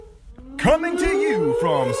Coming to you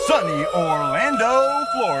from sunny Orlando,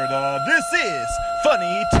 Florida, this is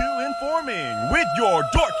Funny to Informing with your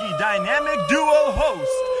dorky dynamic duo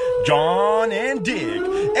host, John and Dick.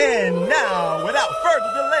 And now, without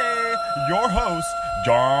further delay, your host,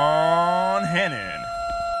 John Hannon.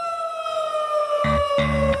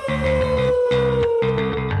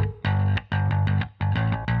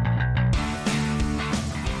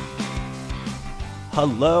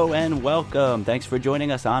 Hello and welcome. Thanks for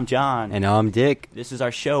joining us. I'm John. And I'm Dick. This is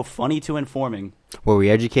our show, Funny to Informing, where we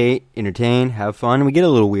educate, entertain, have fun, and we get a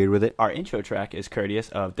little weird with it. Our intro track is courteous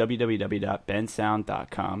of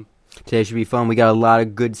www.bensound.com. Today should be fun. We got a lot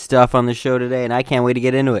of good stuff on the show today, and I can't wait to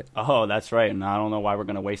get into it. Oh, that's right, and I don't know why we're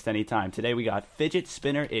going to waste any time. Today we got fidget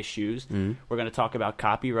spinner issues. Mm-hmm. We're going to talk about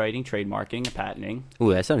copywriting, trademarking, and patenting.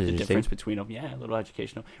 Ooh, that sounds the interesting. Difference between them. Yeah, a little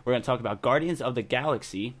educational. We're going to talk about Guardians of the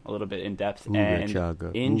Galaxy, a little bit in depth, and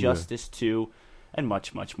Injustice 2, and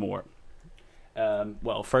much, much more.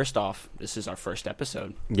 Well, first off, this is our first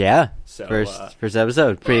episode. Yeah, so, first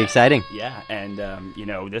episode. Pretty exciting. Yeah, and,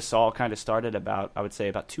 this all kind of started about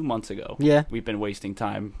 2 months ago. Yeah. We've been wasting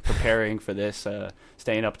time preparing for this,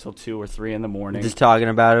 staying up till 2 or 3 in the morning. Just talking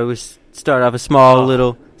about it. We start off a small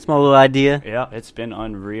little idea. Yeah, it's been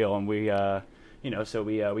unreal, and we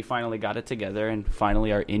finally got it together and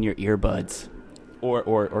finally are in your earbuds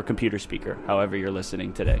or computer speaker, however you're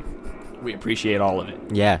listening today. We appreciate all of it.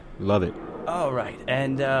 Yeah, love it. All right,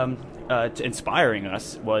 and inspiring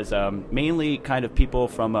us was mainly kind of people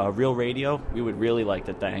from Real Radio. We would really like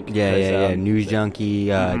to thank. Yeah. News Junkie,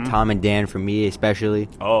 Tom and Dan from me especially.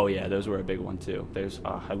 Oh, yeah, those were a big one, too.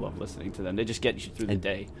 I love listening to them. They just get you through the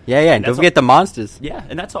day. Yeah, and don't forget the monsters. Yeah,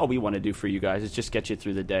 and that's all we want to do for you guys is just get you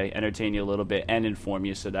through the day, entertain you a little bit, and inform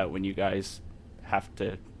you so that when you guys have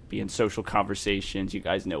to be in social conversations, you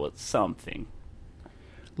guys know it's something.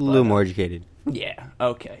 A little more educated. Yeah.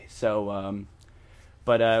 Okay. So, so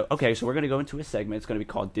we're going to go into a segment. It's going to be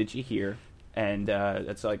called Did You Hear? And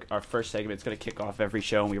that's like our first segment. It's going to kick off every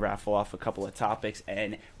show, and we raffle off a couple of topics.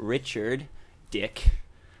 And Richard, Dick,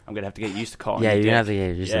 I'm going to have to get used to calling you Dick. Yeah, you're going to have to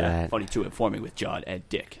get used to that. Funny to Informing with John and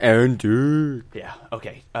Dick. And Dick. Yeah.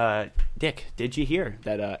 Okay. Dick, did you hear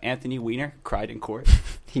that Anthony Weiner cried in court?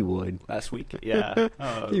 He would. Last week? Yeah.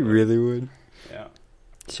 He really would. Yeah.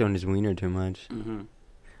 Showing his wiener too much. Mm-hmm.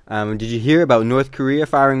 Did you hear about North Korea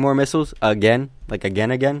firing more missiles again? Like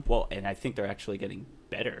again? Well, and I think they're actually getting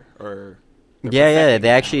better. Yeah. They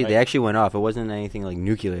actually went off. It wasn't anything like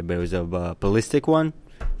nuclear, but it was a ballistic one.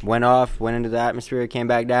 Went off, went into the atmosphere, came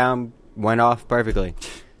back down, went off perfectly.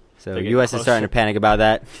 So the U.S. is starting to panic about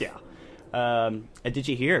that. Yeah. And did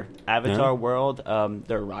you hear Avatar World?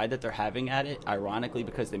 Their ride that they're having at it, ironically,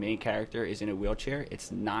 because the main character is in a wheelchair,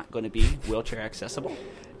 it's not going to be wheelchair accessible.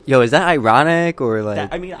 Yo, is that ironic or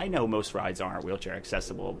like? I know most rides aren't wheelchair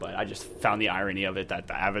accessible, but I just found the irony of it that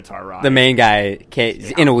the Avatar ride, the main guy is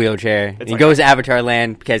in a wheelchair. He goes to Avatar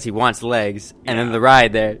Land because he wants legs, and then the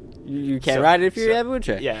ride there, you can't ride it if you have a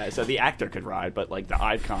wheelchair. Yeah, so the actor could ride, but like the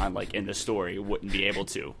icon, like in the story, wouldn't be able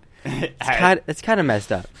to. It's kind of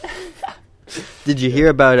messed up. Did you hear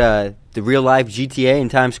about the real life GTA in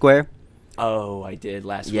Times Square? Oh, I did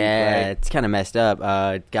last week. Yeah, right? It's kind of messed up.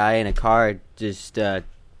 Guy in a car just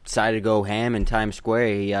decided to go ham in Times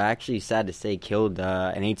Square. He actually, sad to say, killed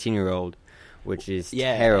an 18-year-old, which is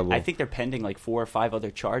terrible. I think they're pending like 4 or 5 other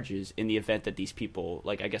charges in the event that these people,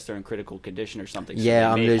 like I guess they're in critical condition or something. So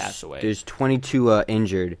they may pass away. There's 22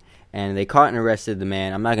 injured, and they caught and arrested the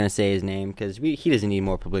man. I'm not going to say his name because he doesn't need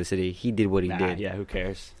more publicity. He did what he did. Yeah, who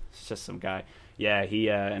cares? It's just some guy. Yeah, he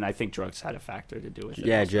and I think drugs had a factor to do with it.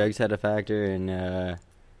 Yeah, drugs had a factor, and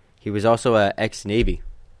he was also ex-Navy.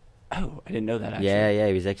 Oh, I didn't know that, actually. Yeah,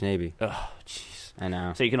 he was ex-Navy. Oh, jeez. I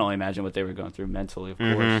know. So you can only imagine what they were going through mentally, of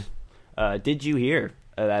course. Did you hear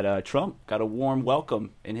that Trump got a warm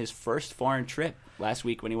welcome in his first foreign trip last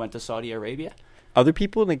week when he went to Saudi Arabia? Other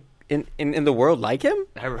people in the world like him?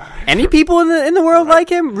 Any people in the world like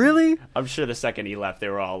him? Really? I'm sure the second he left, they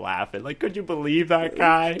were all laughing. Like, could you believe that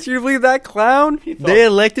guy? Could you believe that clown? They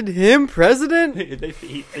elected him president?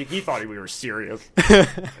 He thought we were serious.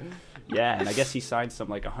 Yeah, and I guess he signed some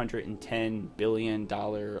like $110 billion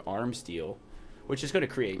arms deal, which is going to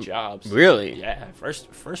create jobs. Really? Yeah.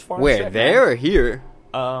 First foreign Where, trip, there or here?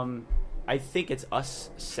 I think it's us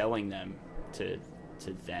selling them to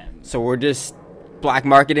them. So we're just black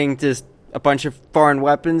marketing just a bunch of foreign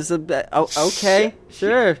weapons. Okay,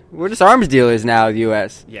 sure. We're just arms dealers now, the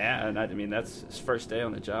U.S. Yeah, and I mean that's his first day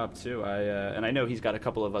on the job too. And I know he's got a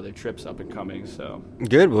couple of other trips up and coming. So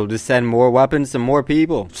good. We'll just send more weapons to more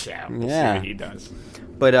people. Yeah, we'll see what he does.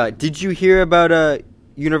 But did you hear about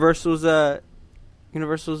Universal's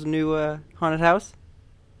new haunted house?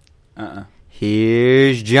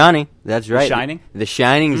 Here's Johnny. That's right. The Shining? The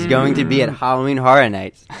Shining is going to be at Halloween Horror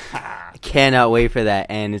Nights. I cannot wait for that.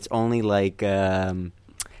 And it's only like, it's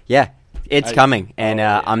coming. And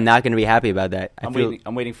I'm not going to be happy about that. I'm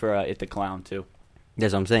waiting for It the Clown, too.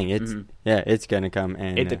 That's what I'm saying. It's going to come.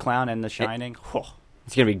 And It the Clown and The Shining.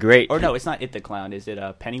 It's going to be great. Or no, it's not It the Clown. Is it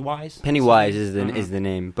Pennywise? Pennywise is the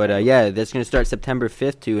name. But that's going to start September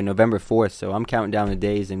 5th to November 4th. So I'm counting down the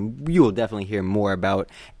days, and you will definitely hear more about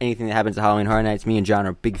anything that happens at Halloween Horror Nights. Me and John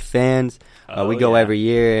are big fans. We go every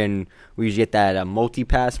year, and we usually get that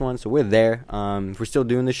multi-pass one. So we're there. If we're still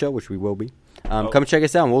doing the show, which we will be, come check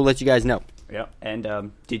us out, and we'll let you guys know. Yeah.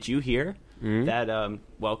 And did you hear that,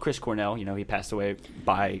 Chris Cornell, he passed away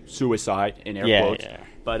by suicide, in air quotes. Yeah.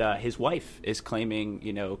 But his wife is claiming,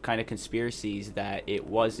 kind of conspiracies that it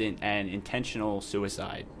wasn't an intentional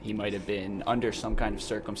suicide. He might have been under some kind of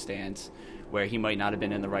circumstance where he might not have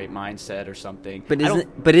been in the right mindset or something.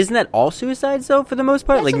 But isn't that all suicides though, for the most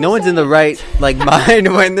part? Like no one's in the right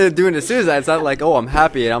mind when they're doing a suicide. It's not like, oh, I'm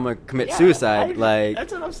happy and I'm gonna commit suicide.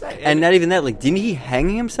 That's what I'm saying. And not even that. Like, didn't he hang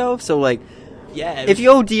himself? So like, yeah, if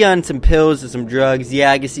you OD on some pills or some drugs,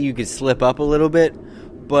 I can see you could slip up a little bit.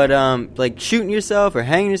 But like shooting yourself or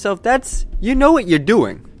hanging yourself, that's what you're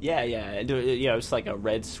doing. Yeah. It's like a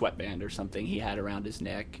red sweatband or something he had around his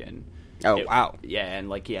neck, and wow. Yeah, and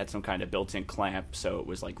like he had some kind of built-in clamp, so it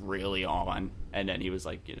was like really on. And then he was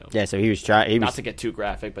like, Yeah, so he was trying. Not to get too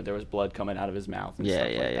graphic, but there was blood coming out of his mouth. And stuff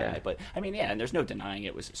like that. But I mean, and there's no denying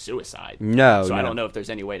it was a suicide. No. So I don't know if there's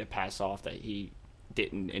any way to pass off that he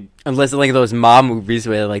didn't. Unless like those mob movies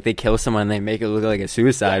where like they kill someone and they make it look like a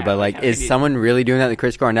suicide. Yeah, but like, is someone really doing that to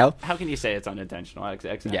Chris Cornell? How can you say it's unintentional?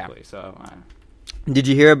 Exactly. Yeah. So. Did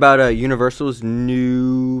you hear about Universal's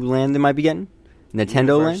new land they might be getting?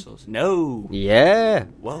 Nintendo Land? No. Yeah.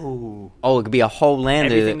 Whoa. Oh, it could be a whole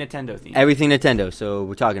land. Everything Nintendo themed. Everything Nintendo. So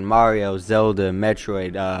we're talking Mario, Zelda,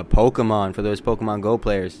 Metroid, Pokemon for those Pokemon Go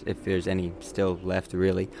players, if there's any still left,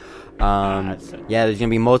 really. There's going to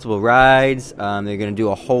be multiple rides. They're going to do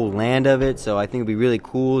a whole land of it. So I think it'd be really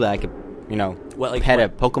cool that I could, pet a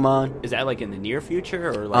Pokemon. Is that like in the near future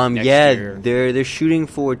or like next year? They're shooting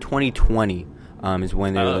for 2020. Is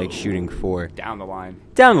when they're like shooting for down the line,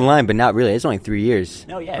 but not really. It's only 3 years.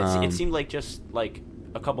 No, yeah, it seemed like just like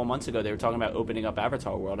a couple months ago they were talking about opening up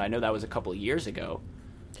Avatar World. I know that was a couple of years ago.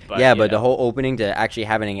 But, but the whole opening to actually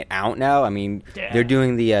having it out now. I mean, they're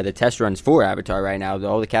doing the test runs for Avatar right now.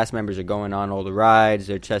 All the cast members are going on all the rides.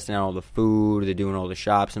 They're testing out all the food. They're doing all the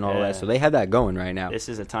shops and all that. So they have that going right now. This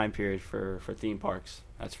is a time period for theme parks.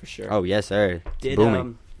 That's for sure. Oh yes, sir. It's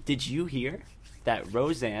booming. Did you hear that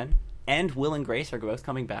Roseanne and Will and Grace are both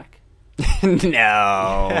coming back?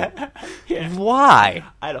 No. Why?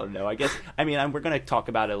 I don't know. I guess, we're going to talk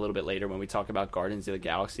about it a little bit later when we talk about Guardians of the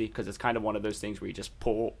Galaxy, because it's kind of one of those things where you just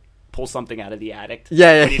pull something out of the attic.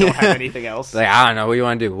 Yeah. When you don't have anything else. Like, I don't know. What do you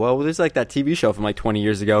want to do? Well, there's like that TV show from like 20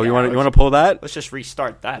 years ago. You want to pull that? Let's just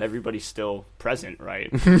restart that. Everybody's still present,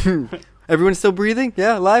 right? Everyone's still breathing?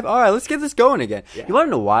 Yeah, live? All right, let's get this going again. Yeah. You want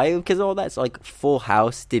to know why? Because all that's like Full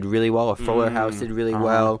House did really well, or Fuller House did really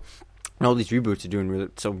well. And all these reboots are doing really...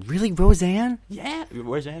 So, really, Roseanne? Yeah,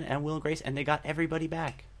 Roseanne and Will and Grace, and they got everybody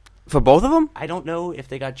back. For both of them? I don't know if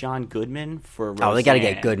they got John Goodman for Roseanne. Oh, they got to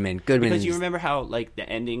get Goodman. Because you remember how, like, the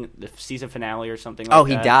ending, the season finale or something like that? Oh,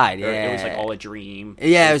 he died, yeah. It was, like, all a dream.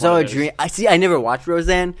 Yeah, it was all a dream. I never watched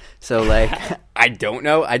Roseanne, so, like, I don't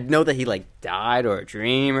know. I know that he, like, died or a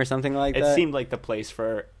dream or something like that. It seemed like the place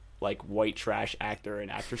for... like white trash actor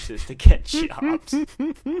and actresses to get jobs.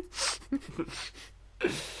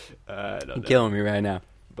 You're killing me right now.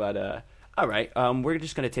 But all right, we're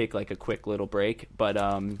just gonna take like a quick little break. But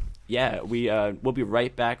we'll be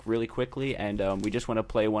right back really quickly, and we just want to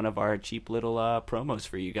play one of our cheap little promos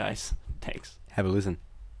for you guys. Thanks. Have a listen.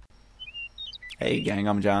 Hey gang,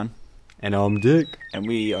 I'm John. And I'm Dick. And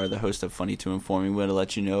we are the host of Funny to Informing. We want to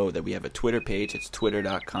let you know that we have a Twitter page. It's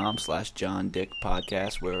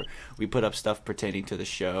twitter.com/JohnDickPodcast, where we put up stuff pertaining to the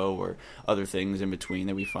show or other things in between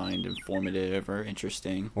that we find informative or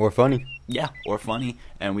interesting. Or funny. Yeah, or funny.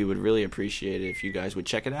 And we would really appreciate it if you guys would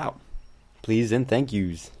check it out. Please and thank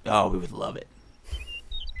yous. Oh, we would love it.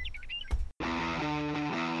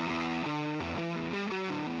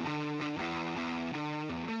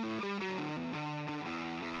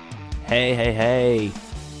 Hey.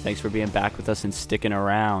 Thanks for being back with us and sticking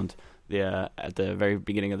around. At the very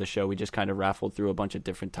beginning of the show, we just kind of raffled through a bunch of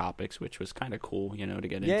different topics, which was kind of cool, to get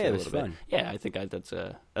into it a was little fun. bit. Yeah, I think that's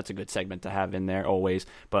a good segment to have in there always.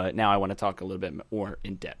 But now I want to talk a little bit more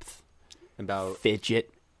in depth about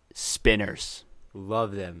fidget spinners.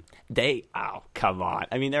 Love them. Come on.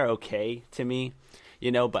 They're okay to me.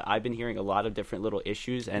 But I've been hearing a lot of different little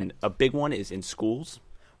issues, and a big one is in schools.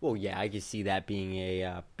 Well, yeah, I can see that being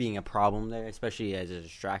a problem there, especially as a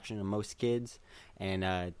distraction to most kids,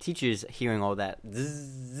 and teachers hearing all that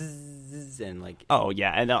zzz, and like. Oh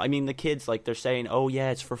yeah, and I mean the kids like they're saying, oh yeah,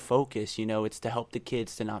 it's for focus, it's to help the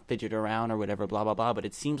kids to not fidget around or whatever, blah blah blah. But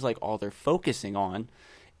it seems like all they're focusing on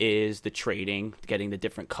is the trading, getting the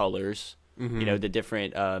different colors, the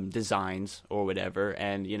different designs or whatever,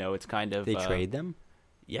 and it's kind of they trade them.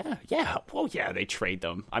 Yeah. Well, yeah, they trade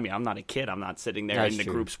them. I mean, I'm not a kid. I'm not sitting there That's in the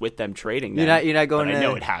true. Groups with them trading them. You're not going. I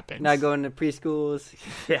know it happens. Not going to preschools.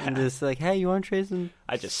 Yeah. And just like, hey, you want to trade some?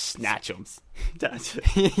 I just snatch them.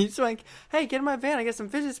 He's like, hey, get in my van. I got some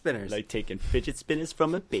fidget spinners. Like taking fidget spinners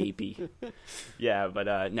from a baby. Yeah,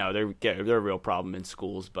 but no, they're a real problem in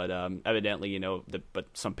schools. But evidently, but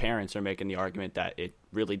some parents are making the argument that it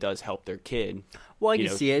really does help their kid. Well, I can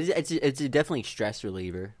see it. It's a definitely stress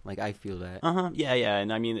reliever. Like, I feel that. Yeah.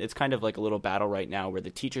 And I mean, it's kind of like a little battle right now where the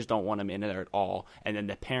teachers don't want them in there at all, and then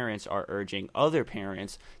the parents are urging other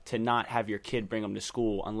parents to not have your kid bring them to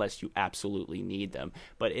school unless you absolutely need them.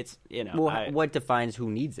 But it's Well, what defines who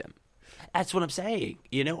needs them? That's what I'm saying.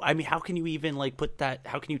 I mean, how can you even like put that?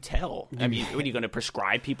 How can you tell? I mean, what are you going to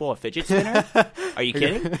prescribe people a fidget spinner? Are you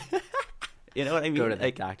kidding? You know what I mean? Go to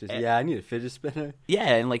the doctors. Yeah, I need a fidget spinner.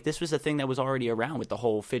 Yeah, and like this was a thing that was already around with the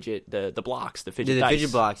whole fidget, the blocks, the fidget the dice.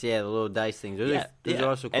 fidget blocks, yeah, the little dice things. Those are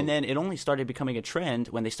also cool. And then it only started becoming a trend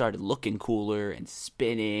when they started looking cooler and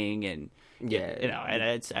spinning and and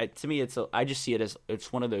it's to me I just see it as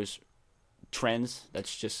it's one of those trends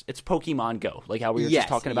that's just it's Pokemon Go, like how we were just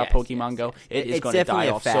talking about Pokemon Go. It is going to die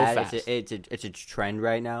off so fast. It's a trend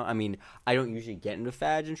right now. I mean, I don't usually get into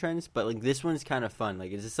fads and trends, but like this one's kind of fun.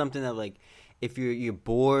 Like, it's just something that like if you're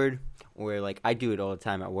bored, or like I do it all the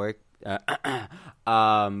time at work. Yeah,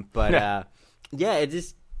 it's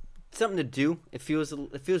just something to do. It feels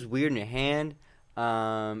weird in your hand.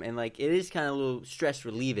 And like it is kind of a little stress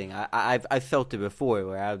relieving. I've felt it before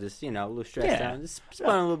where I'll just a little stressed out, just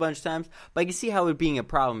spun a little bunch of times. But I can see how it being a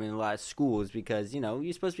problem in a lot of schools because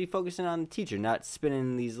you're supposed to be focusing on the teacher, not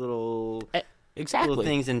spinning these little little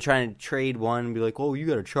things and trying to trade one and be like, oh, you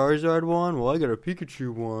got a Charizard one? Well, I got a Pikachu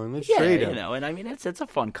one. Let's trade them. And I mean it's a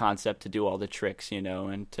fun concept to do all the tricks,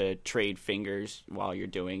 and to trade fingers while you're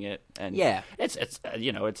doing it. And it's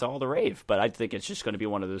it's all the rave. But I think it's just going to be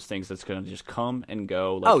one of those things that's going to just come and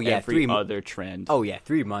go like every other trend. Oh yeah,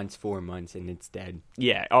 3 months, 4 months, and it's dead.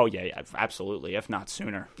 Yeah. Oh yeah, absolutely. If not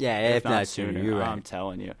sooner. Yeah, if not sooner. You're right. I'm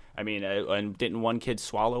telling you. I mean, and didn't one kid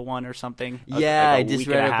swallow one or something? Yeah, I just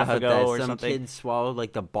read about that. Or some something? Kid swallowed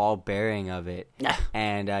like the ball bearing of it,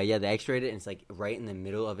 and they x-rayed it, and it's like right in the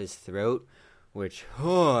middle of his throat, which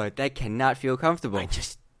that cannot feel comfortable.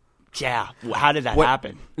 How did that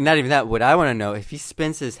happen? Not even that. What I want to know, if he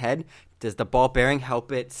spins his head, does the ball bearing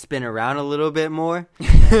help it spin around a little bit more?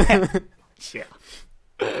 Yeah.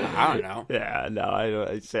 I don't know. Yeah, no,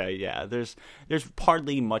 I'd say there's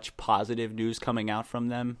hardly much positive news coming out from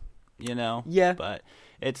them, Yeah. But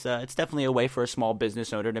it's definitely a way for a small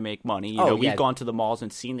business owner to make money. We've gone to the malls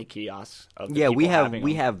and seen the kiosks of the people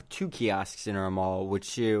we have 2 kiosks in our mall,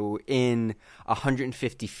 which are in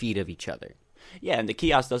 150 feet of each other. Yeah, and the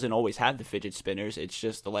kiosk doesn't always have the fidget spinners. It's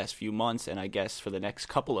just the last few months, and I guess for the next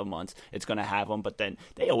couple of months, it's going to have them. But then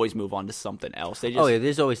they always move on to something else.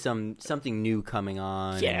 There's always something new coming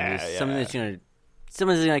on. Something that's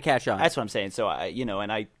someone's gonna catch on. That's what I'm saying. So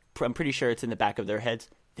I'm pretty sure it's in the back of their heads.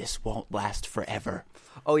 This won't last forever.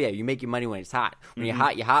 Oh yeah, you make your money when it's hot. When you're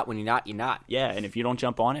hot, you're hot. When you're not, you're not. Yeah, and if you don't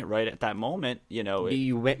jump on it right at that moment, you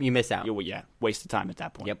miss out. Waste of time at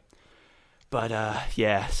that point. Yep. But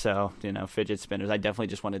so fidget spinners. I definitely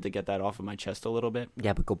just wanted to get that off of my chest a little bit.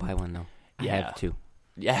 Yeah, but go buy one though. I have 2.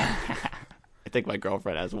 Yeah. I think my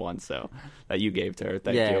girlfriend has one, so that you gave to her.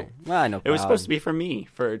 Thank you. Well, no problem. It was supposed to be for me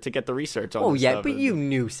to get the research on. Oh yeah, stuff. But you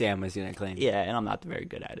knew Sam was gonna claim. Yeah, and I'm not very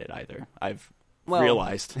good at it either. I've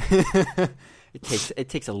realized. It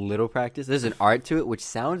takes a little practice. There's an art to it, which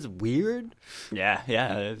sounds weird. Yeah,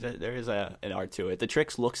 there is an art to it. The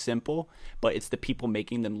tricks look simple, but it's the people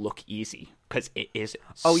making them look easy because it is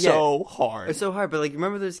so hard. It's so hard, but like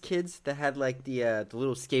remember those kids that had like the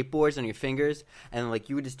little skateboards on your fingers, and like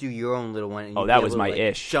you would just do your own little one. And that was my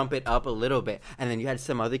ish. Jump it up a little bit, and then you had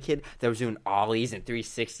some other kid that was doing ollies and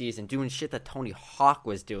 360s and doing shit that Tony Hawk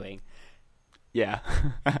was doing. Yeah.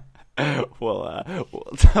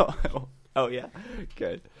 Oh yeah,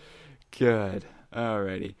 good.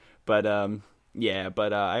 Alrighty, but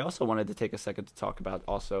I also wanted to take a second to talk about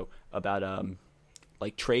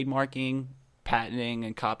like trademarking, patenting,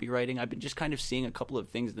 and copywriting. I've been just kind of seeing a couple of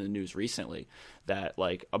things in the news recently that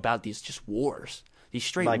like about these just wars These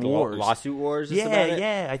straight like wars. lawsuit wars.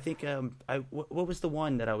 Yeah. I think what was the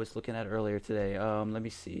one that I was looking at earlier today? Let me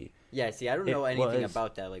see. Yeah, see, I don't know anything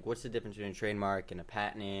about that. Like, what's the difference between a trademark and a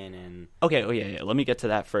patent and... Okay, yeah. Let me get to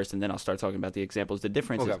that first, and then I'll start talking about the examples. The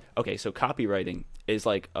difference is, okay, so copywriting is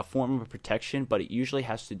like a form of protection, but it usually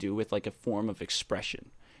has to do with like a form of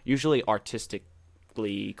expression, usually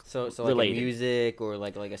artistically so related. Like music or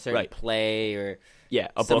like a certain play or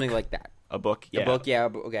something like that. A book, yeah. A book, yeah,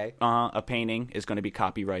 okay. A painting is going to be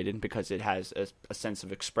copyrighted because it has a sense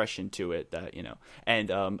of expression to it that, and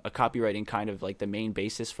a copywriting kind of like the main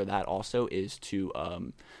basis for that also is to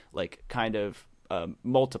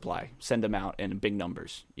multiply, send them out in big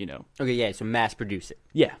numbers, Okay, yeah, so mass produce it.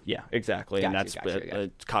 Yeah, exactly. Gotcha, and that's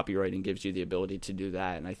gotcha. Copywriting gives you the ability to do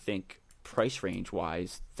that. And I think price range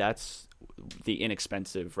wise, that's the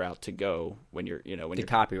inexpensive route to go when you're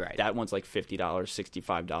copyright. That one's like $50,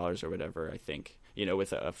 $65 or whatever, I think,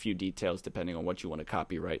 with a few details depending on what you want to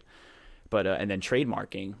copyright. But and then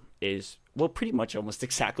trademarking is pretty much almost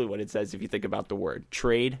exactly what it says if you think about the word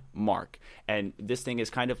trademark. And this thing is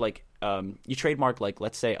kind of like you trademark, like,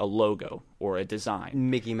 let's say a logo or a design,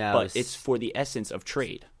 Mickey Mouse, but it's for the essence of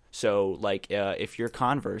trade. So, like, if you're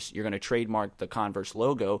Converse, you're going to trademark the Converse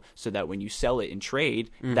logo so that when you sell it in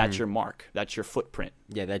trade, that's your mark. That's your footprint.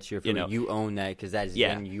 Yeah, that's your footprint. You own that because that is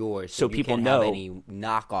then yours. So you people can't know have any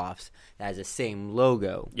knockoffs that has the same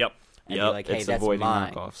logo. Yep. And be like, hey, it's that's avoiding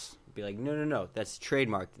mine. knockoffs. Be like, no, that's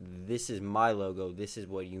trademarked. This is my logo. This is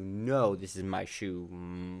what you know. This is my shoe,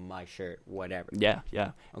 my shirt, whatever. Yeah.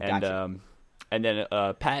 Oh, and gotcha. And then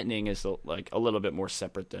patenting is like a little bit more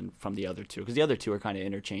separate than from the other two because the other two are kind of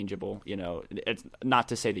interchangeable. It's not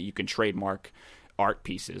to say that you can trademark art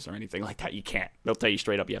pieces or anything like that. You can't. They'll tell you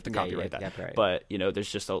straight up you have to copyright that. Right. But there's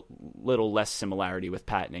just a little less similarity with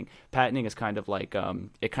patenting. Patenting is kind of like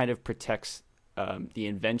it kind of protects the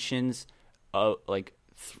inventions of like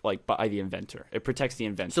by the inventor. It protects the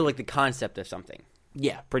inventor. So like the concept of something.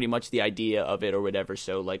 Yeah, pretty much the idea of it or whatever.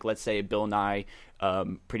 So, like, let's say Bill Nye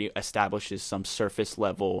pretty establishes some surface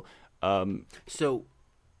level. So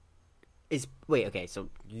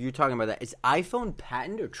you're talking about that. Is iPhone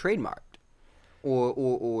patent or trademarked,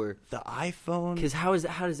 or the iPhone? Because how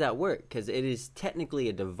does that work? Because it is technically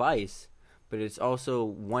a device, but it's also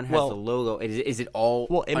one has the logo. Is it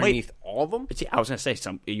all underneath all of them? I was gonna say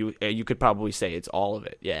you could probably say it's all of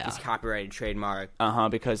it. Yeah, it's copyrighted, trademark.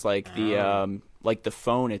 Because like the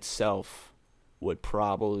phone itself would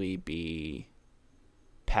probably be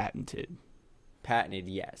patented. Patented,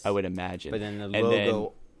 yes, I would imagine. But then the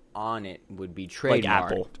logo on it would be trademarked. Like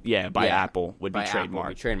Apple, Apple would be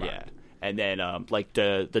trademarked. Yeah, and then like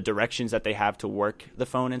the directions that they have to work the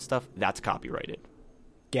phone and stuff, that's copyrighted.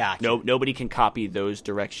 Gotcha. Nobody can copy those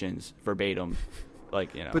directions verbatim,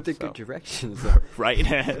 But they're good directions, though. Right?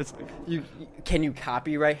 Can you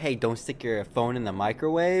copyright? Hey, don't stick your phone in the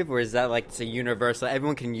microwave, or is that like it's a universal?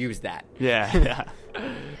 Everyone can use that. Yeah.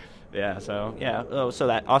 So so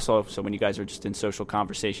that also, so when you guys are just in social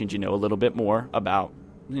conversations, you know a little bit more about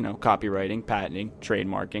copywriting, patenting,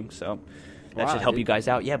 trademarking. So. That should help you guys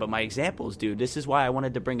out. Yeah, but my examples, dude, this is why I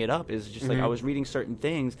wanted to bring it up, is just like I was reading certain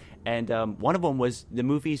things, and one of them was the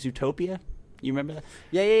movie Zootopia. You remember that?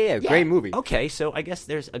 Yeah. Great movie. Okay, so I guess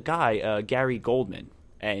there's a guy, Gary Goldman,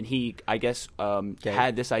 and he, I guess,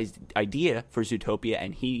 had this idea for Zootopia,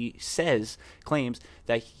 and he claims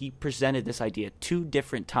that he presented this idea 2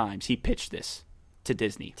 different times. He pitched this to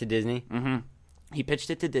Disney. Mm-hmm. He pitched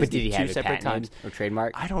it to Disney. But did he have 2 it separate patented times. Or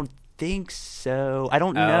trademark? I don't think so. I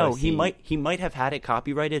don't know. See. He might have had it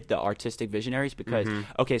copyrighted, the Artistic Visionaries, because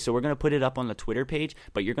okay, so we're going to put it up on the Twitter page,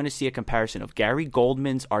 but you're going to see a comparison of Gary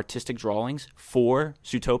Goldman's artistic drawings for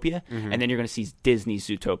Zootopia, and then you're going to see Disney's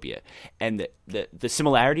Zootopia, and the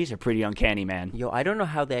similarities are pretty uncanny, man. Yo, I don't know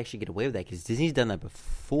how they actually get away with that because Disney's done that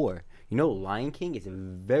before. Lion King is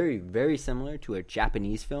very, very similar to a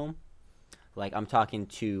Japanese film. Like I'm talking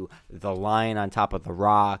to the lion on top of the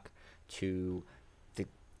rock, to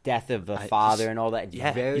death of the father and all that.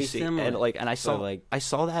 It's very similar. And I saw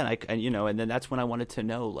that, and then that's when I wanted to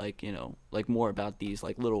know, like more about these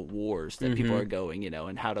like little wars that people are going,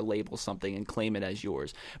 and how to label something and claim it as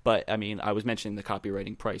yours. But I mean, I was mentioning the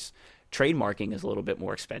copywriting price. Trademarking is a little bit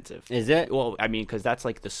more expensive. Is it? Well, I mean, because that's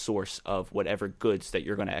like the source of whatever goods that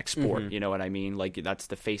you're going to export. You know what I mean? Like that's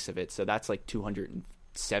the face of it. So that's like $270,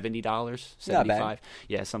 $75,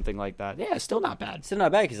 yeah, something like that. Yeah, still not bad. Still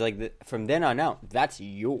not bad because from then on out, that's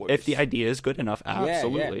yours. If the idea is good enough,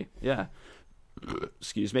 absolutely. Yeah.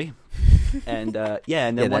 Excuse me. And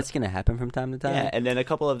and then that's gonna happen from time to time. Yeah, and then a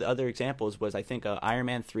couple of the other examples was I think Iron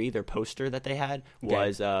Man 3, their poster that they had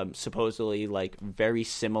was supposedly like very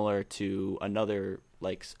similar to another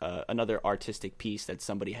artistic piece that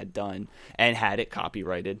somebody had done and had it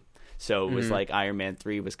copyrighted. So it was like Iron Man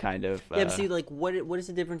 3 was kind of but see, like what is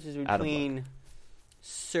the differences between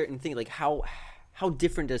certain things? Like how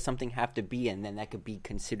different does something have to be, and then that could be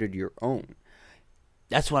considered your own?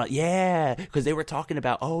 That's what, because they were talking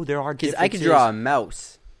about, there are differences. Because I could draw a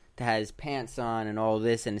mouse that has pants on and all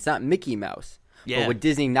this, and it's not Mickey Mouse. Yeah. But would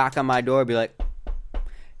Disney knock on my door and be like,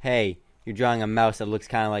 hey, you're drawing a mouse that looks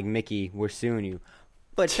kind of like Mickey, we're suing you.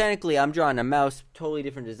 But technically, I'm drawing a mouse, totally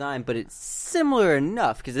different design, but it's similar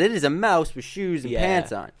enough because it is a mouse with shoes and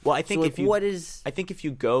pants on. Well, I think so I think if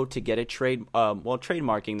you go to get a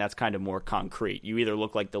trademarking, that's kind of more concrete. You either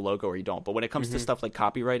look like the logo or you don't. But when it comes to stuff like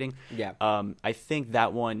copywriting, I think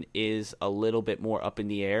that one is a little bit more up in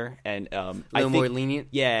the air and a little more lenient.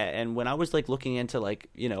 Yeah, and when I was like looking into like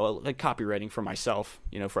copywriting for myself,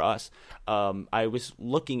 for us, I was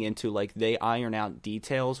looking into like they iron out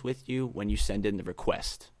details with you when you send in the request.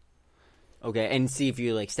 Okay, and see if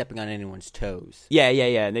you're like stepping on anyone's toes. Yeah.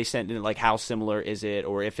 And they sent in like how similar is it,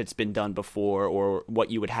 or if it's been done before, or what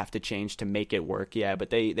you would have to change to make it work. Yeah, but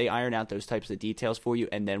they iron out those types of details for you,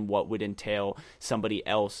 and then what would entail somebody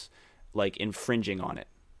else like infringing on it.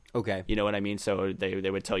 Okay, you know what I mean? So they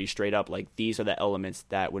would tell you straight up like these are the elements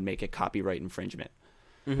that would make it copyright infringement.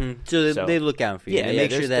 Mm-hmm. So they look out for you. They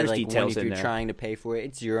make sure that like if you're trying to pay for it,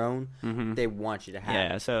 it's your own. They want you to have.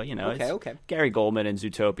 Yeah, so okay. Gary Goldman and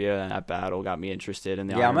Zootopia and that battle got me interested in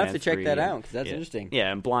the. Yeah, I'm gonna have to check that out because that's interesting.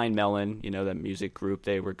 Yeah, and Blind Melon, that music group,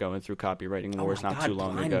 they were going through copywriting wars not too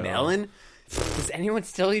long ago. Blind Melon. Does anyone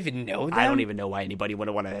still even know them? I don't even know why anybody would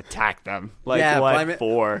want to attack them. Like, what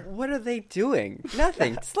for? What are they doing?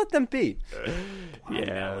 Nothing. Just let them be.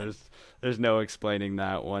 There's no explaining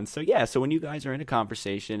that one. So when you guys are in a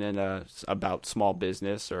conversation and about small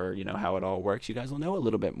business or how it all works, you guys will know a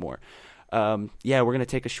little bit more. We're gonna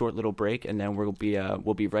take a short little break and then we'll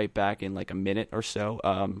be right back in like a minute or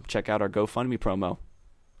so. Check out our GoFundMe promo.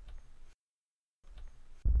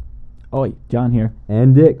 Oi, John here.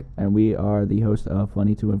 And Dick. And we are the host of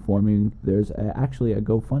Funny to Informing. There's actually a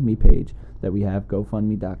GoFundMe page that we have,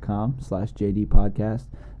 gofundme.com/JD Podcast,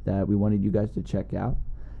 that we wanted you guys to check out.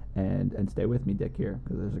 And stay with me, Dick, here,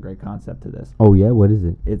 because there's a great concept to this. Oh, yeah? What is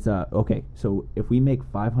it? It's, okay, so if we make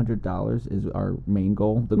 $500 is our main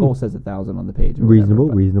goal. The goal says 1,000 on the page.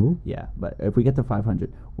 Reasonable. Yeah, but if we get to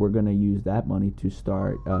 500, we're going to use that money to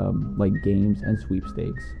start, like, games and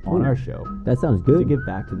sweepstakes on our show. That sounds good. To give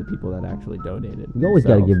back to the people that actually donated. You always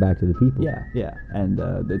got to give back to the people. Yeah. And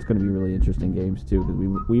it's going to be really interesting games, too, because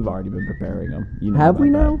we've already been preparing them. Have we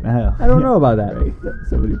now? I don't know about that. Right.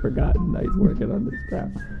 Somebody forgot. Nice working on this crap.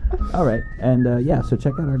 All right, and so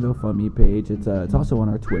check out our GoFundMe page. It's also on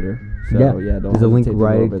our Twitter. So there's a link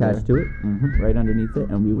right attached to it, right underneath it,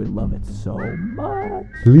 and we would love it so much.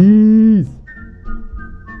 Please.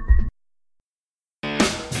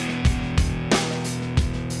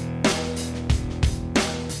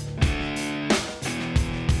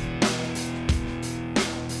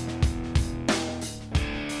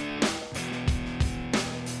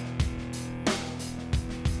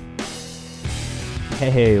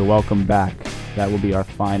 Hey, welcome back. That will be our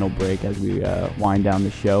final break as we wind down the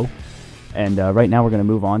show. And right now we're going to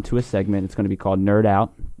move on to a segment. It's going to be called Nerd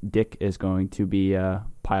Out. Dick is going to be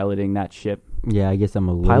piloting that ship. Yeah, I guess I'm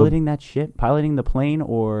a little... Piloting that ship? Piloting the plane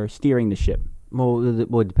or steering the ship? Well, it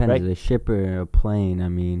depends. Right? Is it a ship or a plane? I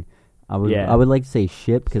mean, I would like to say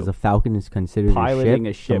ship because a Falcon is considered piloting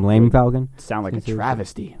a ship. Some lame Falcon. Sound like a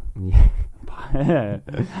travesty. Yeah.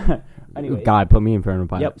 Anyway, God, put me in front of a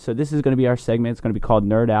pilot. Yep, so this is going to be our segment. It's going to be called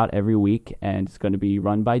Nerd Out every week, and it's going to be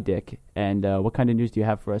run by Dick. And what kind of news do you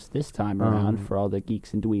have for us this time around for all the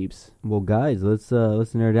geeks and dweebs? Well, guys, let's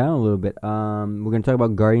nerd out a little bit. We're going to talk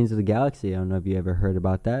about Guardians of the Galaxy. I don't know if you ever heard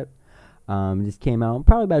about that. This came out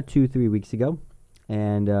probably about 2-3 weeks ago,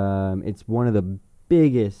 and it's one of the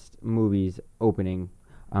biggest movies opening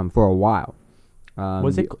for a while.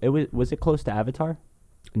 Was it close to Avatar?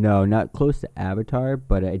 No, not close to Avatar,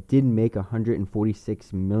 but it did make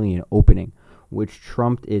 $146 million opening, which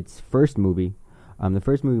trumped its first movie. The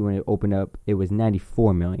first movie, when it opened up, it was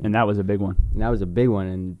 $94 million. And that was a big one.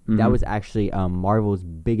 And that was actually Marvel's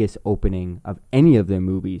biggest opening of any of their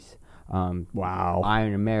movies. Wow.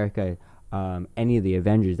 Iron America, any of the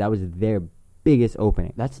Avengers, that was their biggest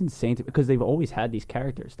opening. That's insane, because they've always had these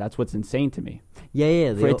characters. That's what's insane to me.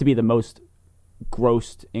 Yeah. For it to be the most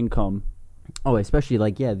grossed income. Oh, especially,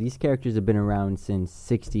 these characters have been around since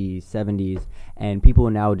 60s, 70s, and people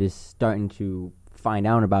are now just starting to find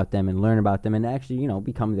out about them and learn about them and actually,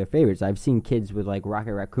 become their favorites. I've seen kids with like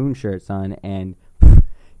Rocket Raccoon shirts on, and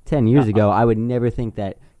 10 years ago, I would never think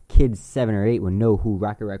that kids 7 or 8 would know who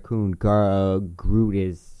Rocket Raccoon, Groot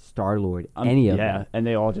is, Star-Lord, any of them. Yeah, and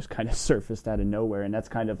they all just kind of surfaced out of nowhere, and that's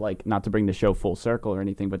kind of like, not to bring the show full circle or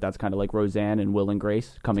anything, but that's kind of like Roseanne and Will and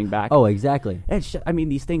Grace coming back. Oh, exactly.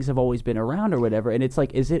 These things have always been around or whatever, and it's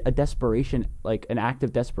like, is it a desperation, like an act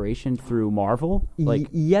of desperation through Marvel? Like,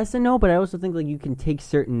 yes and no, but I also think like you can take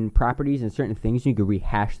certain properties and certain things and you can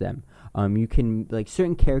rehash them. You can, like,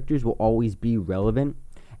 certain characters will always be relevant,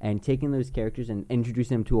 and taking those characters and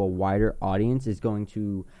introducing them to a wider audience is going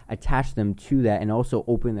to attach them to that and also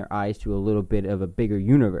open their eyes to a little bit of a bigger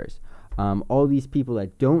universe. All these people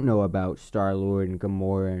that don't know about Star-Lord and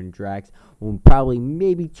Gamora and Drax will probably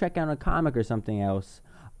maybe check out a comic or something else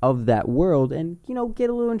of that world and, get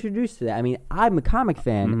a little introduced to that. I mean, I'm a comic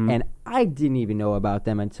fan, and I didn't even know about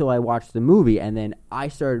them until I watched the movie, and then I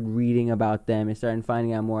started reading about them and started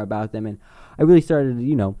finding out more about them, and I really started,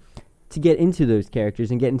 to get into those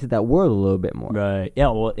characters and get into that world a little bit more. Right. Yeah,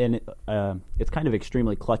 well, and it's kind of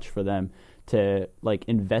extremely clutch for them to, like,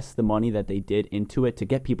 invest the money that they did into it to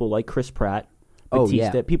get people like Chris Pratt,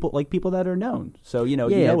 Batista, people that are known. So,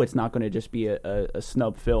 it's not going to just be a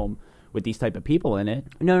snub film with these type of people in it.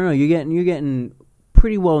 No, you're getting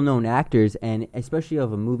pretty well-known actors, and especially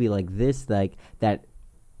of a movie like this, like, that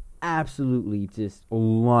absolutely just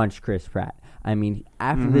launched Chris Pratt. I mean,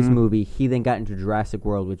 after this movie, he then got into Jurassic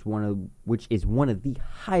World, which is one of the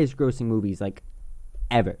highest grossing movies like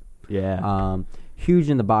ever. Yeah.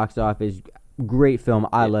 Huge in the box office. Great film.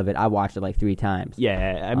 I love it. I watched it like 3 times.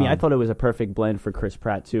 Yeah. I mean, I thought it was a perfect blend for Chris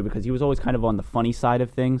Pratt too, because he was always kind of on the funny side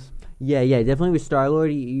of things. Yeah, definitely with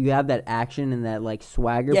Star-Lord, you have that action and that like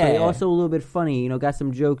swagger, but also a little bit funny. Got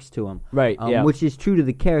some jokes to him. Right. Which is true to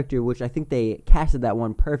the character, which I think they casted that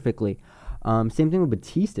one perfectly. Same thing with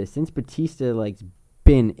Batista. Since Batista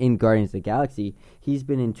been in Guardians of the Galaxy, he's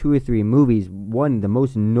been in 2 or 3 movies. One, the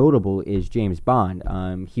most notable, is James Bond.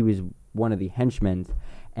 He was one of the henchmen,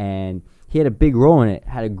 and he had a big role in it.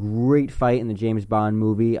 Had a great fight in the James Bond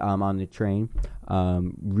movie on the train.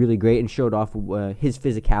 Really great, and showed off his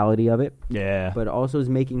physicality of it. Yeah. But also is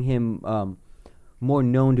making him more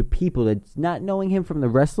known to people that's not knowing him from the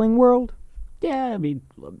wrestling world. Yeah, I mean,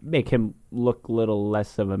 make him look a little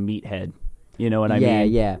less of a meathead. You know what I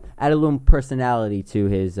mean? Yeah. Add a little personality to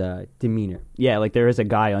his demeanor. Yeah, like there is a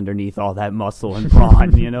guy underneath all that muscle and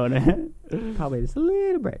brawn. You know what I mean? Probably just a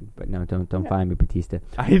little brain, but no, don't find me, Batista.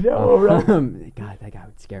 I know, right? God, that guy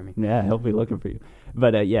would scare me. Yeah, he'll be looking for you.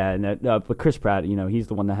 But but Chris Pratt, he's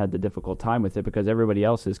the one that had the difficult time with it because everybody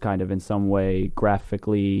else is kind of in some way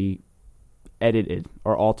graphically edited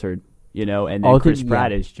or altered. And then Chris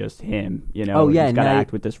Pratt is just him. He's got to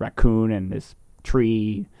act with this raccoon and this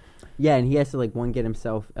tree. Yeah, and he has to, like, one, get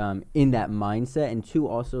himself in that mindset, and 2,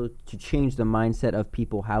 also to change the mindset of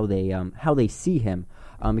people how they see him,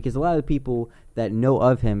 because a lot of the people that know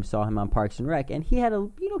of him saw him on Parks and Rec, and he had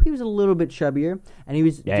he was a little bit chubbier, and he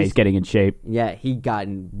was he's getting in shape. Yeah, he got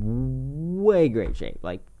in way great shape,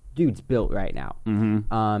 like. Dude's built right now.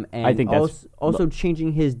 Mm-hmm. And I think that's also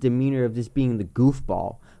changing his demeanor of just being the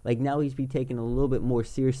goofball. Like, now he's being taken a little bit more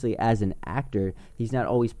seriously as an actor. He's not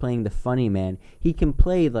always playing the funny man. He can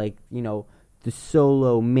play, like, the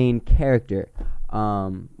solo main character,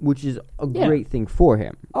 which is a great thing for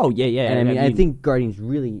him. Oh, yeah. And I think Guardians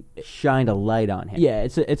really shined a light on him. Yeah,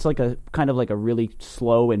 it's like a kind of like a really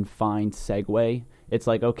slow and fine segue. It's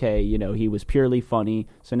like, okay, he was purely funny,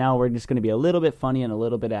 so now we're just going to be a little bit funny and a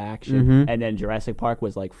little bit of action. Mm-hmm. And then Jurassic Park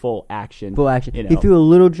was like full action. Full action. He threw a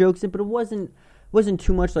little jokes in, but it wasn't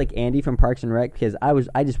too much like Andy from Parks and Rec, because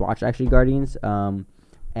I just watched actually Guardians,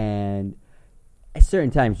 and at certain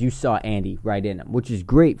times you saw Andy right in him, which is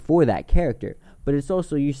great for that character. But it's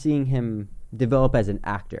also you seeing him develop as an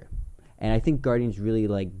actor, and I think Guardians really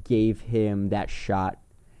like gave him that shot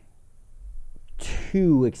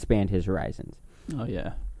to expand his horizons. Oh,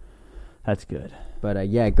 yeah. That's good. But,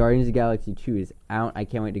 Guardians of the Galaxy 2 is out. I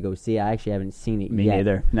can't wait to go see it. I actually haven't seen it yet. Me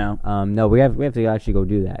neither, no. No, we have to actually go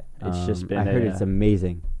do that. It's just been I heard it's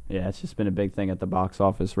amazing. Yeah, it's just been a big thing at the box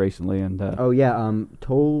office recently. And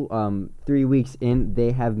total 3 weeks in,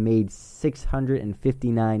 they have made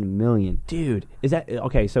 $659 million. Dude, is that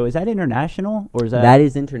okay? So is that international or is that? That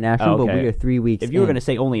is international, okay. But we are 3 weeks. If you were going to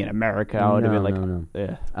say only in America, I would have been like, no.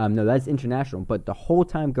 Yeah. No, that's international. But the whole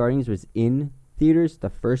time Guardians was in theaters, the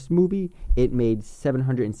first movie, it made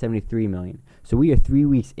 $773 million. So we are 3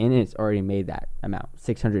 weeks in, and it's already made that amount,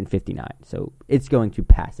 659. So it's going to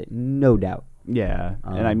pass it, no doubt. Yeah,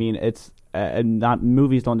 and I mean, it's not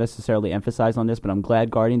movies don't necessarily emphasize on this, but I'm glad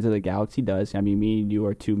Guardians of the Galaxy does. I mean, me and you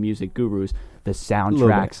are 2 music gurus, the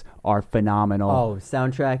soundtracks are phenomenal. Oh,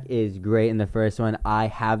 soundtrack is great in the first one. I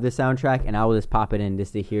have the soundtrack, and I will just pop it in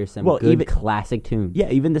just to hear some good classic tunes. Yeah,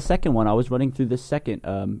 even the second one. I was running through the second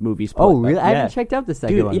movie's. Oh, really? I haven't checked out the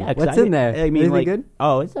second one. Yeah, what's in there? I mean, anything like, good?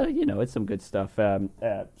 Oh, it's it's some good stuff.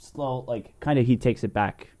 Slow, like kind of he takes it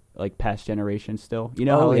back. Like past generations still. You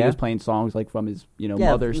know how he was playing songs like from his,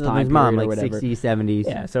 mother's time his mom, period like or whatever. 60s, 70s.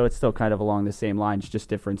 Yeah, so it's still kind of along the same lines, just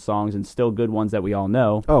different songs and still good ones that we all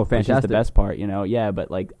know. Oh, fantastic. Which is the best part, Yeah,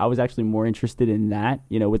 but like I was actually more interested in that,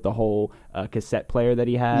 with the whole cassette player that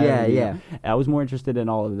he had. Yeah. I was more interested in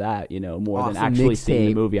all of that, more Awesome than actually seeing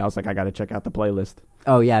the mixtape. movie. I was like, I got to check out the playlist.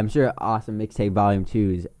 Oh, yeah, I'm sure Awesome Mixtape Volume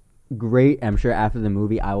 2 is great. I'm sure after the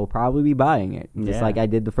movie I will probably be buying it, just like I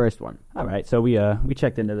did the first one. All right, so we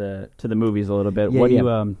checked into the movies a little bit. What do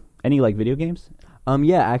you any like video games?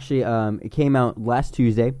 Actually, it came out last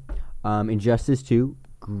Tuesday. Injustice 2,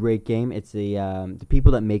 great game. It's the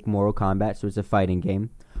people that make Mortal Kombat, so it's a fighting game.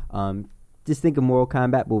 Just think of Mortal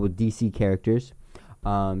Kombat, but with DC characters.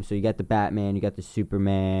 So you got the Batman, you got the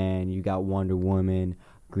Superman, you got Wonder Woman,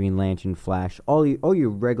 Green Lantern, Flash, all your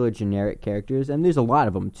regular generic characters, and there's a lot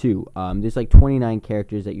of them too. There's like 29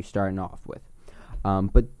 characters that you're starting off with.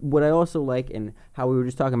 But what I also like, and how we were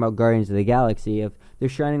just talking about Guardians of the Galaxy, if they're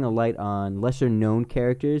shining a light on lesser known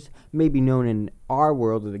characters, maybe known in our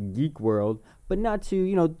world or the geek world, but not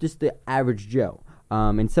to just the average Joe.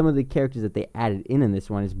 And some of the characters that they added in this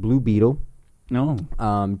one is Blue Beetle,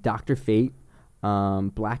 Dr. Fate,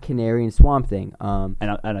 Black Canary, and Swamp Thing.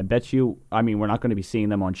 And I bet you, I mean, we're not going to be seeing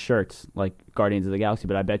them on shirts like Guardians of the Galaxy,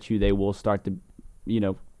 but I bet you they will start to,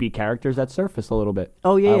 be characters that surface a little bit.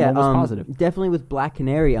 Oh, yeah, yeah. Positive. Definitely with Black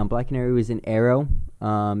Canary. Black Canary was in Arrow,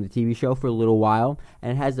 the TV show, for a little while,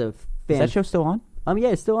 and it has a... Is that show still on? Yeah,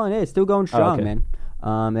 it's still on. It's still going strong, okay. man.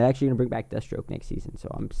 They're actually going to bring back Deathstroke next season, so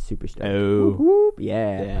I'm super stoked. Oh. Whoop, whoop.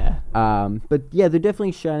 Yeah. But yeah, they're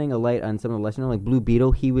definitely shining a light on some of the lesser known, like Blue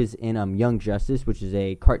Beetle. He was in Young Justice, which is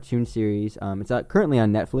a cartoon series. It's currently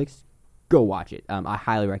on Netflix. Go watch it. I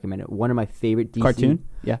highly recommend it. One of my favorite DC... Cartoon?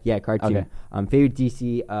 Yeah, cartoon. Okay. Favorite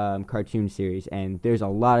DC cartoon series. And there's a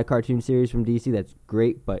lot of cartoon series from DC that's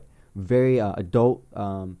great, but very adult,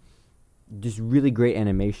 just really great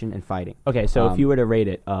animation and fighting. Okay, so if you were to rate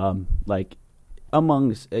it, like,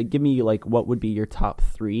 amongst... give me, like, what would be your top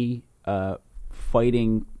 3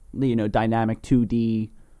 fighting, dynamic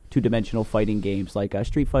 2D... two-dimensional fighting games like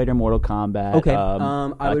Street Fighter, Mortal Kombat,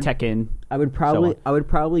 Tekken. I would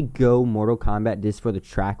probably go Mortal Kombat just for the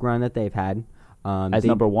track run that they've had. As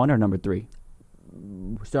number 1 or number 3?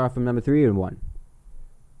 Start off from number 3 or 1.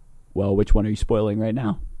 Well, which one are you spoiling right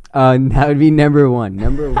now? That would be number 1.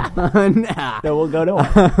 Number 1. No, we'll go to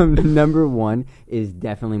 1. Number 1 is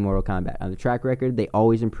definitely Mortal Kombat. On the track record, they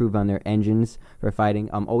always improve on their engines for fighting.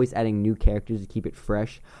 Always adding new characters to keep it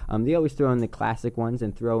fresh. They always throw in the classic ones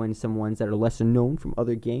and throw in some ones that are lesser known from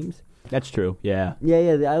other games. That's true. Yeah.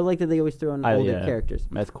 Yeah. I like that they always throw in older characters.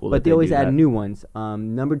 That's cool. But they always add new ones.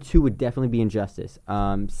 Number 2 would definitely be Injustice.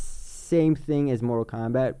 Same thing as Mortal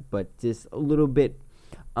Kombat, but just a little bit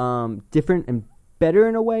different and better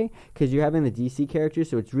in a way, because you're having the DC characters,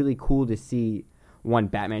 so it's really cool to see one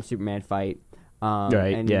Batman Superman fight.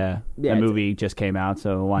 Right. The movie just came out,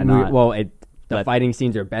 so why not? Well, the fighting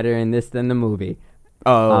scenes are better in this than the movie.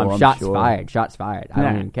 Oh, shots sure. fired. I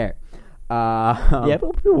don't even care. But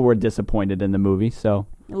people were disappointed in the movie, so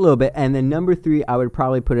a little bit. And then number 3, I would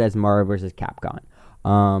probably put it as Marvel vs. Capcom.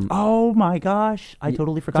 Oh my gosh, I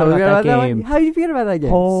totally forgot about that game. How did you forget about that game?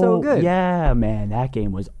 So good. Yeah, man, that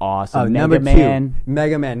game was awesome. Mega Man.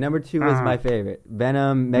 Number 2 was my favorite.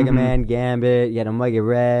 Venom, Mega Man, Gambit. You had Omega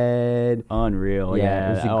Red. Unreal.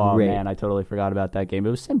 Yeah. It was oh great. Man, I totally forgot about that game. It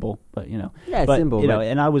was simple, but simple.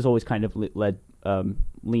 And I was always kind of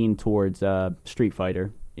lean towards Street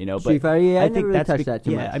Fighter. Street Fighter. Yeah, I think never really touched that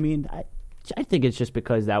too much. Yeah, I mean, I think it's just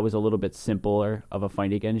because that was a little bit simpler of a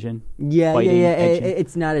fighting engine. Yeah.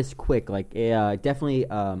 It's not as quick. Like, definitely,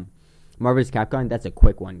 Marvel vs. Capcom. That's a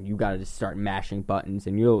quick one. You got to just start mashing buttons,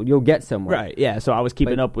 and you'll get somewhere. Right. Yeah. So I was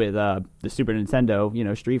keeping up with the Super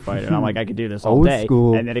Nintendo, Street Fighter, and I'm like, I could do this all Old day.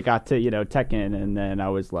 School. And then it got to Tekken, and then I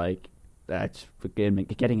was like, that's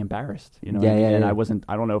getting embarrassed. And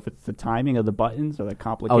I don't know if it's the timing of the buttons or the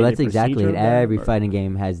complicated. Oh, that's exactly it. Every or fighting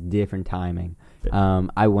game has different timing.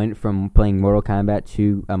 I went from playing Mortal Kombat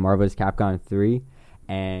to Marvel vs. Capcom 3,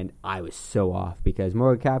 and I was so off because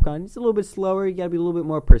Mortal Capcom is a little bit slower. You got to be a little bit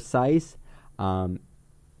more precise.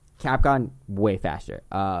 Capcom, way faster.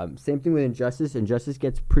 Same thing with Injustice. Injustice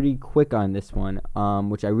gets pretty quick on this one,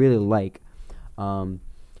 which I really like.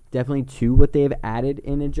 Definitely, too, what they've added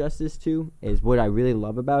in Injustice 2 is what I really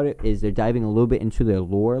love about it is they're diving a little bit into their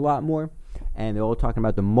lore a lot more. and they're all talking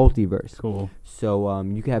about the multiverse. Cool. So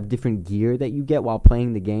you can have different gear that you get while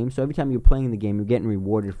playing the game. So every time you're playing the game, you're getting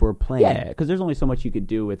rewarded for playing. Yeah, because there's only so much you could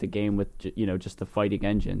do with a game with just the fighting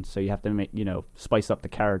engine. So you have to make spice up the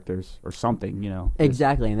characters or something.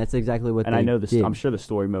 Exactly, and that's exactly what. And they I know did. I'm sure the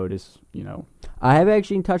story mode is I haven't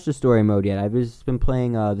actually touched the story mode yet. I've just been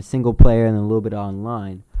playing the single player and then a little bit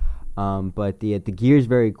online. But the gear is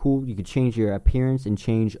very cool. You can change your appearance and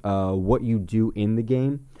change what you do in the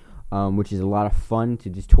game, which is a lot of fun to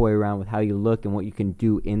just toy around with how you look and what you can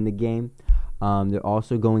do in the game. They're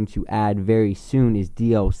also going to add very soon is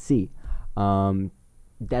DLC.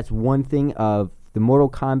 That's one thing of the Mortal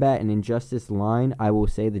Kombat and Injustice line. I will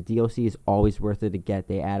say the DLC is always worth it to get.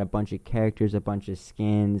 They add a bunch of characters, a bunch of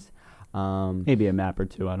skins. maybe a map or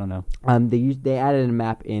two. I don't know. They added a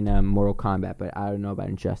map in Mortal Kombat, but I don't know about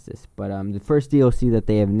Injustice. But the first DLC that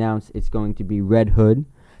they have announced, it's going to be Red Hood.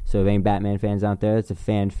 So if any Batman fans out there, it's a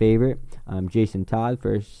fan favorite. Jason Todd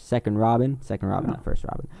for second Robin, not first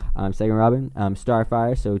Robin. Second Robin,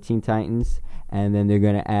 Starfire, so Teen Titans, and then they're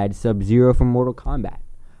gonna add Sub-Zero from Mortal Kombat.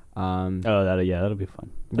 That'll be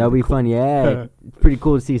fun. That'll be cool. Fun, yeah. It's pretty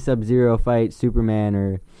cool to see Sub-Zero fight Superman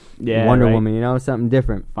or Wonder Woman. Something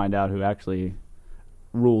different. Find out who actually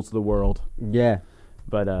rules the world. Yeah.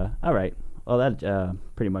 But all right. Well, that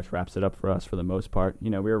pretty much wraps it up for us for the most part. We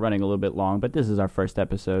were running a little bit long, but this is our first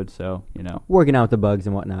episode, so, Working out the bugs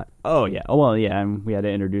and whatnot. Oh, yeah. Oh, well, yeah, and we had to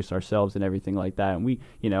introduce ourselves and everything like that.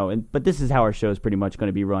 And but this is how our show is pretty much going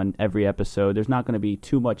to be run every episode. There's not going to be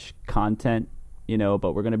too much content,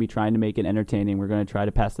 but we're going to be trying to make it entertaining. We're going to try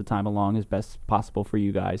to pass the time along as best possible for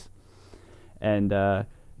you guys. And do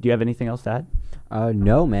you have anything else to add?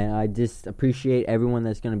 No, man. I just appreciate everyone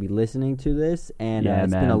that's going to be listening to this, and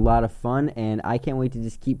it's been a lot of fun, and I can't wait to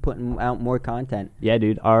just keep putting out more content. Yeah,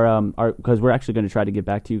 dude. Our because we're actually going to try to get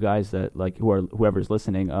back to you guys that whoever's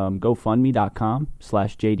listening.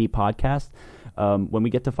 GoFundMe.com/JD Podcast. When we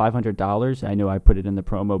get to $500, I know I put it in the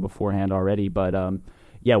promo beforehand already, but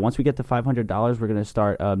once we get to $500, we're going to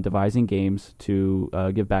start devising games to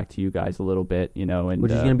give back to you guys a little bit, and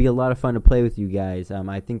which is going to be a lot of fun to play with you guys.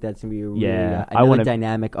 I think that's going to be a really another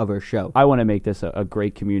dynamic of our show. I want to make this a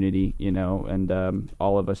great community, and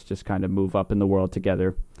all of us just kind of move up in the world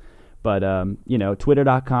together. But,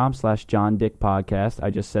 Twitter.com/JohnDickPodcast.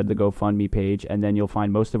 I just said the GoFundMe page, and then you'll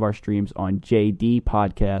find most of our streams on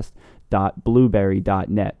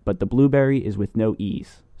jdpodcast.blueberry.net. But the Blueberry is with no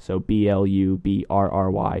E's. So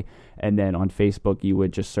BLUBRRY. And then on Facebook, you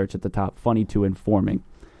would just search at the top, Funny to Informing.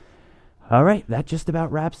 All right, that just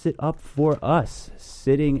about wraps it up for us.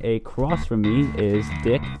 Sitting across from me is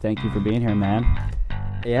Dick. Thank you for being here, man.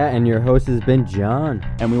 Yeah, and your host has been John.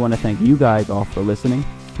 And we want to thank you guys all for listening.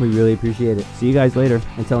 We really appreciate it. See you guys later.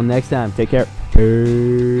 Until next time. Take care.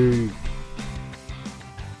 Peace.